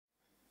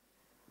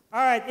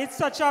All right, it's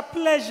such a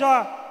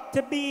pleasure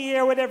to be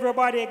here with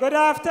everybody. Good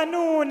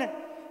afternoon.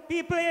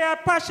 People here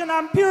at Passion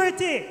and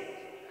Purity. Hey.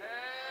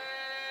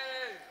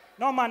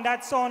 No, man,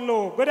 that sound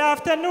low. Good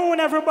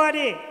afternoon, everybody.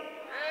 Hey,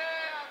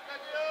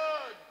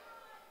 afternoon.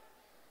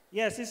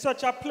 Yes, it's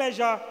such a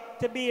pleasure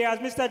to be here. As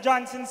Mr.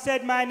 Johnson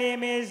said, my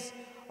name is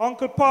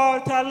Uncle Paul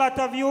to a lot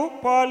of you.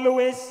 Paul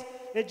Lewis,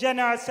 the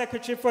General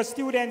Secretary for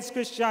Students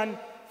Christian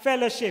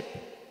Fellowship.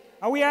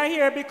 And we are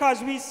here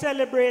because we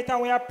celebrate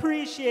and we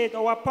appreciate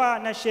our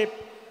partnership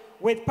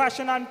with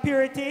Passion and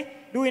Purity,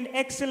 doing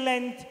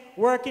excellent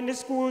work in the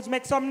schools.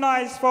 Make some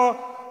noise for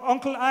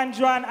Uncle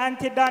Andrew and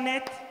Auntie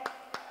Donette.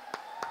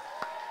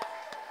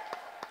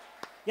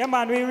 Yeah,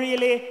 man, we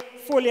really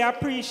fully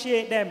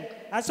appreciate them.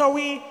 And so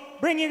I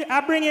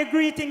bring you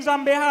greetings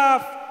on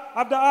behalf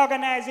of the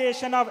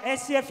organization of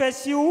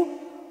SCFSU.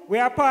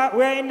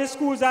 We're in the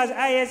schools as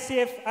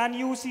ISCF and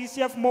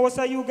UCCF. Most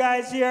of you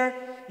guys here,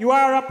 you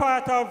are a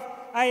part of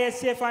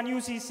ISCF and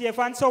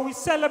UCCF. And so we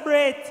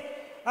celebrate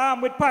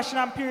with Passion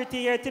and Purity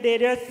here today.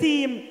 Their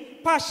theme,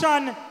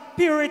 Passion,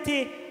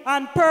 Purity,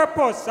 and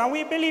Purpose. And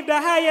we believe the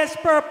highest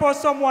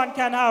purpose someone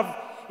can have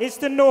is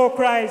to know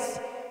Christ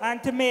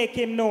and to make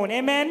him known.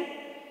 Amen?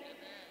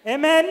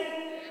 Amen? Amen?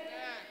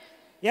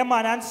 Yeah,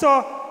 man. And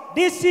so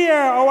this year,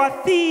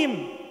 our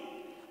theme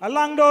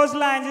along those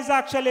lines is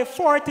actually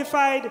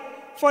fortified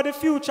for the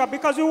future,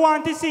 because we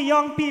want to see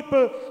young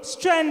people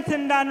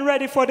strengthened and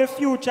ready for the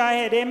future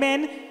ahead.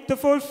 Amen? To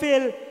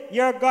fulfill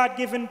your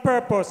God-given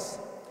purpose.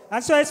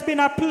 And so it's been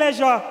a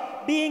pleasure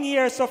being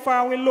here so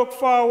far. We look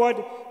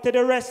forward to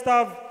the rest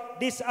of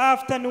this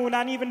afternoon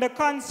and even the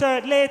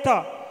concert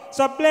later.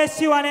 So bless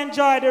you and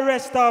enjoy the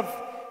rest of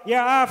your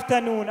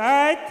afternoon. All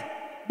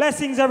right?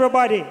 Blessings,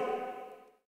 everybody.